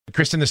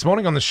Kristen, this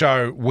morning on the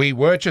show, we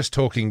were just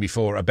talking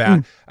before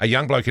about a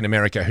young bloke in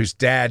America whose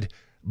dad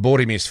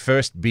bought him his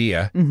first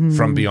beer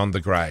from beyond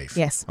the grave.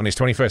 Yes. On his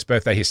 21st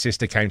birthday, his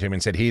sister came to him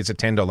and said, here's a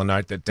 $10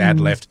 note that Dad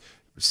left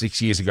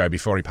 6 years ago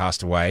before he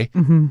passed away.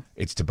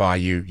 It's to buy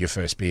you your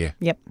first beer.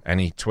 Yep. And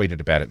he tweeted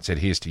about it and said,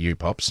 here's to you,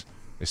 Pops.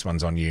 This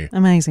one's on you.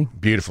 Amazing.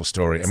 Beautiful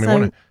story.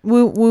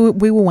 We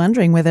were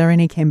wondering whether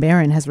any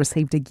Canberran has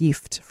received a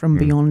gift from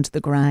beyond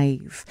the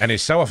grave. And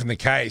it's so often the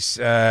case.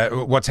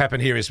 What's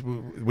happened here is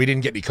we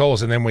didn't get any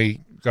calls, and then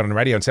we got on the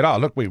radio and said, "Oh,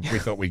 look, we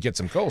thought we'd get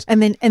some calls."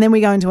 And then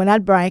we go into an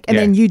ad break, and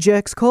then you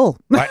jerks call,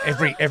 like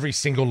every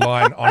single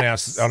line on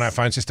our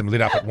phone system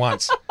lit up at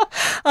once.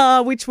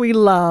 Which we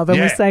love,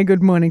 and we say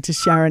good morning to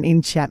Sharon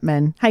in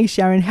Chapman. Hey,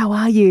 Sharon, how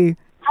are you?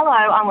 Hello,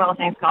 I'm well,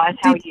 thanks, guys.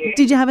 How are you?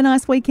 Did you have a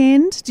nice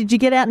weekend? Did you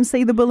get out and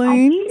see the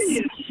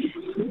balloons?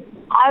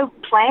 I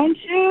planned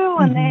to,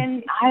 and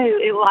then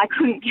I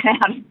couldn't get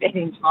out of bed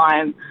in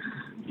time.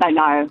 So,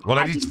 no. Well,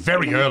 it's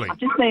very early. I've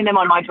just seen them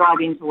on my drive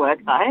into work,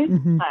 though.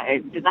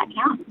 So, does that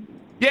count?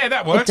 Yeah,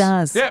 that works. It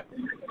does. Yep.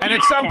 And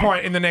at some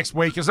point in the next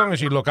week, as long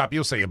as you look up,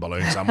 you'll see a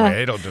balloon somewhere.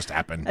 It'll just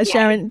happen.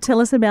 Sharon,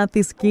 tell us about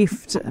this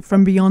gift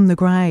from beyond the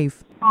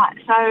grave. Right.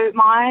 So,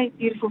 my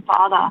beautiful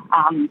father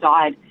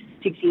died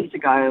 6 years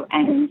ago,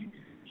 and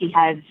he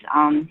had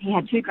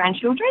 2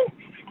 grandchildren,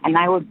 and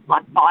they were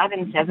like 5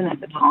 and 7 at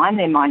the time.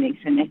 They're my niece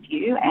and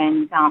nephew,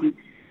 and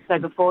so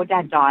before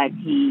Dad died,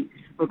 he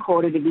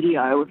recorded a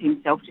video of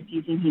himself just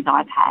using his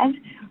iPad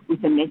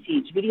with a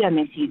video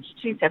message,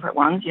 2 separate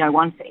ones,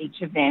 one for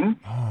each of them,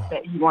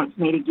 that he wants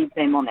me to give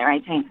them on their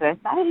 18th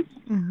birthdays.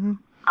 And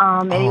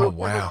he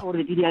also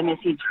recorded a video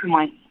message for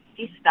my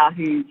sister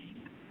who's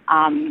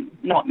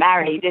not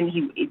married, and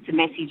it's a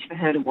message for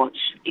her to watch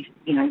if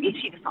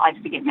she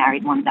decides to get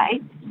married one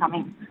day.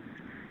 Something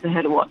for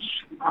her to watch.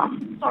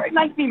 Sorry, it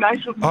makes me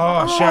emotional.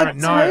 Oh, Sharon,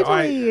 no,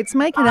 totally. It's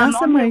making us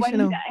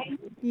emotional.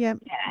 Yep.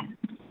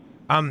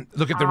 Yeah.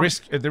 Look, at the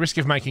risk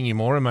of making you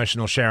more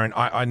emotional, Sharon,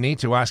 I need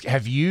to ask: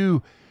 have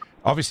you?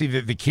 Obviously,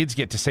 the kids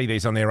get to see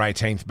these on their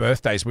 18th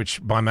birthdays, which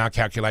by my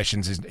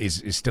calculations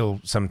is still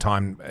some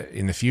time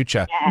in the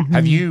future. Yeah.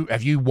 Have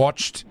you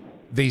watched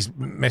these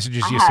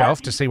messages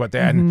yourself to see what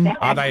they're, and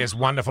are they as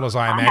wonderful as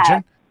I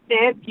imagine?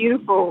 They're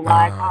beautiful.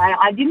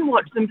 I didn't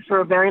watch them for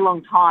a very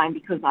long time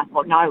because I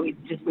thought, no, it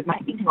just would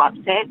make me too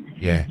upset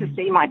to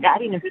see my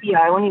dad in a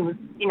video, and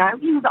he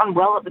was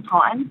unwell at the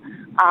time.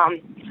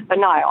 But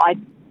no,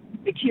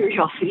 the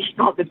curiosity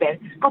got the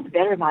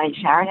better of me,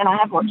 Sharon, and I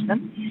have watched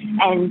them,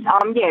 and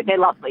they're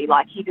lovely.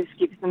 Like, he just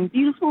gives them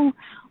beautiful,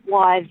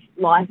 wise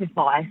life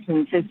advice,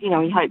 and says, he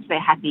hopes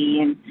they're happy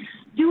and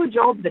do a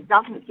job that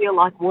doesn't feel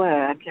like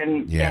work,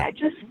 and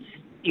just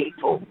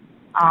beautiful.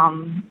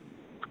 And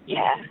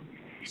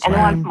the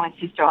one for my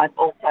sister I've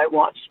also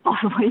watched.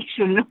 Probably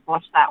shouldn't have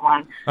watched that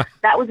one.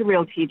 That was a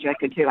real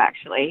tearjerker too,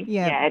 actually.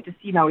 Yeah. Just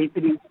he's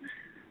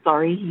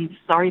sorry. He's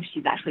sorry if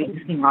she's actually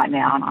listening right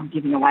now, and I'm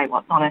giving away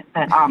what's on it.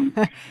 But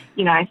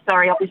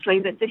sorry, obviously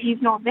that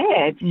he's not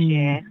there to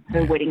share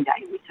her wedding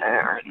day with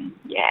her. And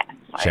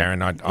so.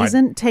 Sharon,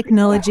 isn't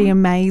technology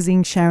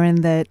amazing,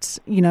 Sharon? That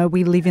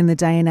we live in the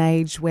day and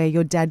age where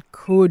your dad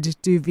could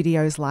do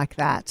videos like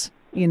that.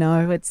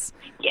 It's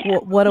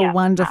what a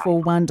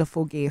wonderful,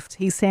 wonderful gift.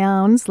 He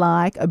sounds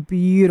like a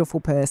beautiful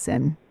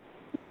person.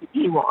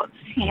 He was.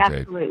 He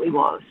absolutely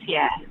was.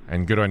 Yeah.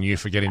 And good on you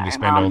for getting to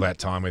spend all that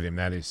time with him.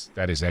 That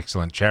is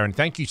excellent, Sharon.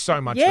 Thank you so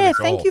much. For the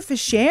call. Thank you for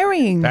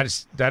sharing. That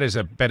is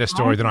a better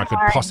story than I could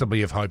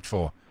possibly have hoped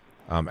for.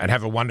 And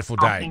have a wonderful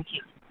day. Thank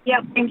you.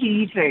 Yep, thank you.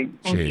 You too.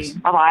 Thank Cheers.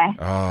 you. Bye-bye.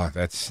 Oh,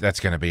 that's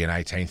going to be an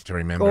 18th to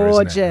remember,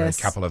 Gorgeous. isn't it?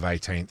 A couple of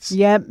 18ths.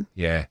 Yep.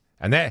 Yeah.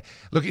 And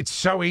look, it's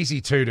so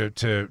easy to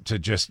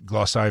just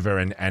gloss over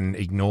and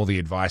ignore the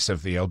advice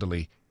of the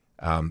elderly.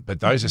 But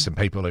those are some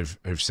people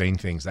who've seen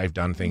things, they've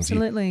done things.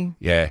 Absolutely.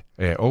 Yeah.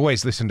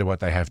 Always listen to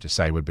what they have to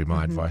say would be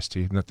my advice to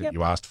you. Not that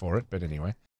you asked for it, but anyway.